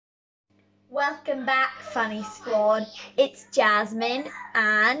Welcome back, Funny Squad. It's Jasmine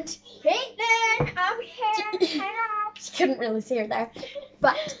and Caitlin, I'm here. you couldn't really see her there.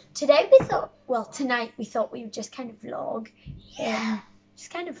 But tonight we thought we would just kind of vlog, just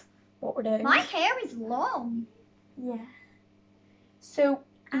kind of what we're doing. My hair is long. Yeah. So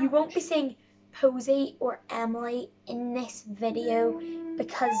you won't be seeing Posey or Emily in this video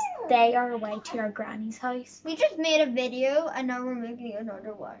because they are away to our granny's house. We just made a video and now we're making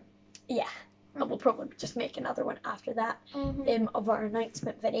another one. Yeah. And we'll probably just make another one after that of our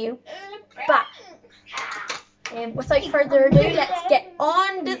announcement video. But without further ado, let's get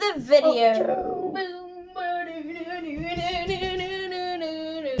on to the video.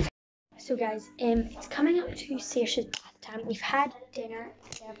 So guys, it's coming up to Saoire's bath time. We've had dinner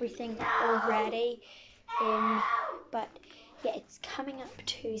and everything already, but yeah, it's coming up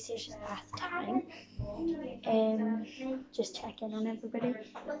to Saoire's bath time. Just check in on everybody. There's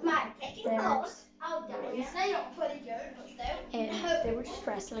boys. They were just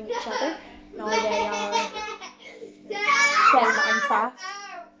wrestling each other. Now they are playing Minecraft.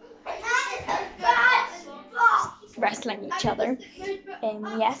 Wrestling each other.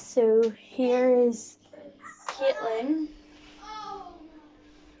 Yes, so here is Caitlin.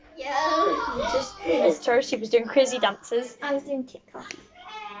 Yeah. Just missed her. She was doing crazy dances. I was doing TikTok.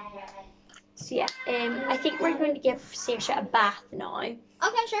 So yeah, I think we're going to give Saoire a bath now.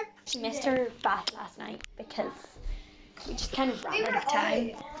 Okay, sure. She missed her bath last night because we just kind of ran out of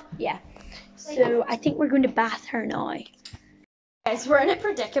time. Yeah. So I think we're going to bath her now. Guys, we're in a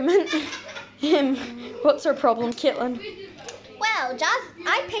predicament. What's our problem, Caitlin? Well,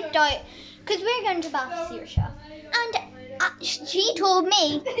 I picked out, because we're going to bath Saoire, and she told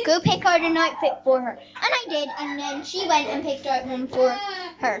me, go pick out an outfit for her. And I did, and then she went and picked out one for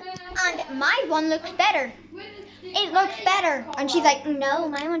her. And my one looks better. It looks better. And she's like, no,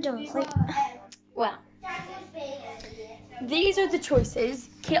 my one don't look like. Well, these are the choices.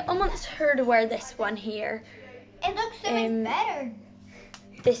 Caitlin wants her to wear this one here. It looks so much better.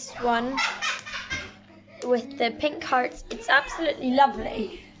 This one with the pink hearts. It's absolutely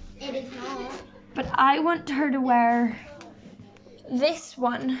lovely. It is not. But I want her to wear this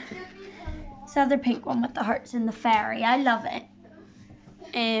one. This other pink one with the hearts and the fairy. I love it.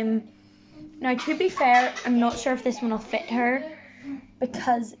 Now, to be fair, I'm not sure if this one will fit her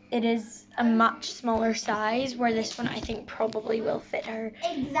because it is a much smaller size, where this one I think probably will fit her.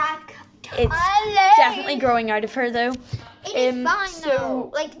 Exactly. It's definitely growing out of her though. It is fine so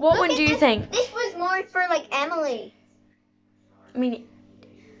though. Like, what one do you think? This was more for like Emily. I mean,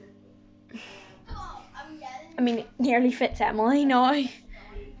 it nearly fits Emily now,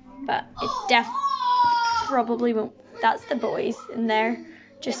 but it probably won't. That's the boys in there,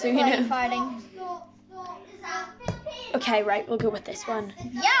 just so you know. Fighting. Okay, right, we'll go with this one.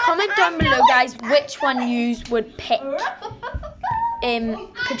 Yeah, Comment down below, guys, which one you would pick.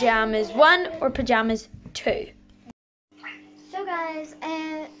 Pajamas 1 or pajamas 2. So guys,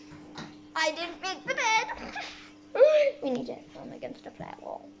 I didn't make the bed. We need to film against a flat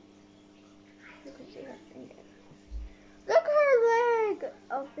wall. You can see her finger. Look at her leg.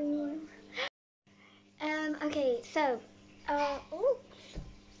 Okay, so,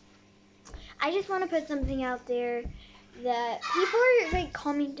 I just want to put something out there that people are like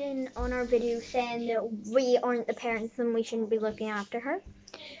commenting on our video saying that we aren't the parents and we shouldn't be looking after her.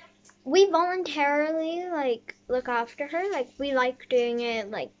 We voluntarily like look after her. Like, we like doing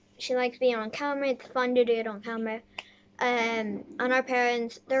it. Like, she likes being on camera. It's fun to do it on camera. And our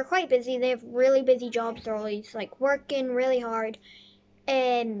parents, they're quite busy. They have really busy jobs. They're always like working really hard.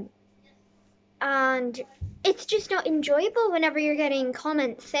 And it's just not enjoyable whenever you're getting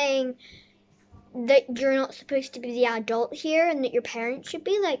comments saying that you're not supposed to be the adult here and that your parents should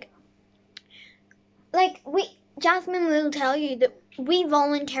be. Jasmine will tell you that we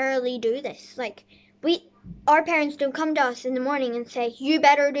voluntarily do this. Like, our parents don't come to us in the morning and say, you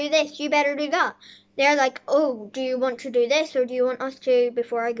better do this, you better do that. They're like, oh, do you want to do this, or do you want us to,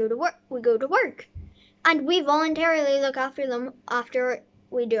 before I go to work, we go to work. And we voluntarily look after them after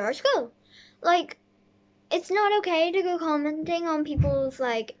we do our school. Like, it's not okay to go commenting on people's,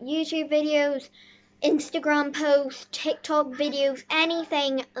 like, YouTube videos, Instagram posts, TikTok videos,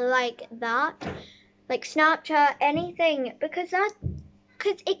 anything like that. Like Snapchat, anything, because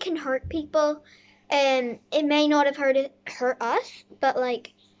it can hurt people. And it may not have hurt us, but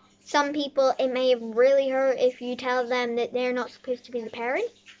like some people, it may have really hurt if you tell them that they're not supposed to be the parent.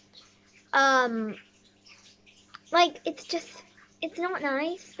 Like, it's not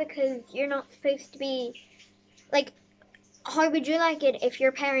nice because you're not supposed to be, like, how would you like it if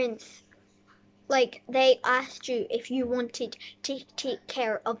your parents like they asked you if you wanted to take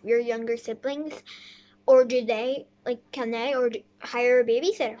care of your younger siblings, or do they, like, can they, or hire a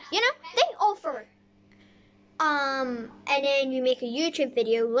babysitter? You know, they offer. And then you make a YouTube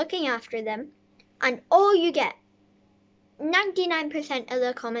video looking after them, and all you get, 99% of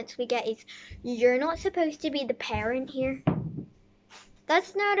the comments we get is, you're not supposed to be the parent here.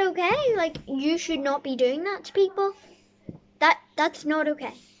 That's not okay. Like, you should not be doing that to people. That's not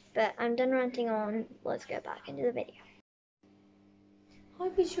okay. But I'm done ranting on. Let's get back into the video. How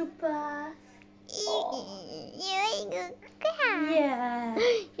was your bath? Yeah.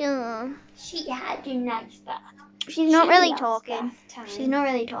 Yeah. She had a nice bath. She's not really loves talking. bath time. She's not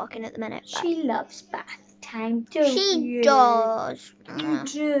really talking at the minute. But She loves bath time, don't she you? does. You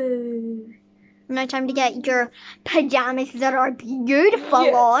do. Now time to get your pajamas that are beautiful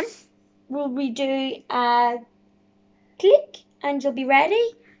Yes. on. Will we do a click and you'll be ready?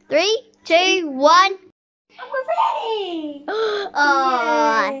 3, 2, 1. We're ready!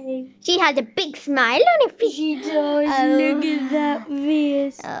 Oh, Yay. she has a big smile on her face. She does. Oh. Look at that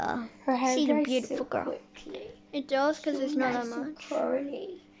face. Oh, Her hair she's a dries beautiful so girl. quickly. It does because So it's not nice that and much.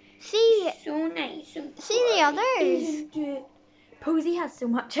 curly. See, So nice and see the curly, others. Isn't it? Posy has so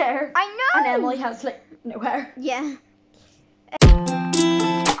much hair. I know. And Emily has like no hair. Yeah.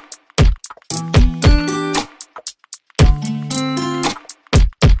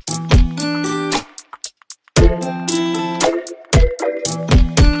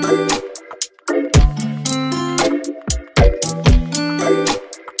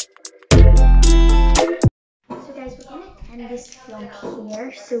 So guys, we're gonna end this vlog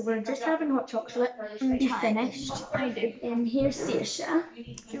here. So we're just having hot chocolate. We finished. I do. And here's Saoirse.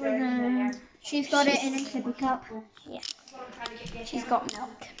 She's got it in a sippy cup. She's got milk.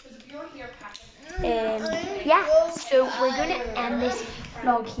 Yeah, so we're going to end this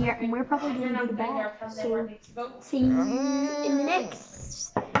vlog here and we're probably going to go to bed. So see you in the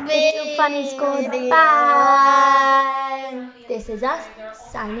next video. Funny score. Bye. This is us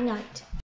signing out.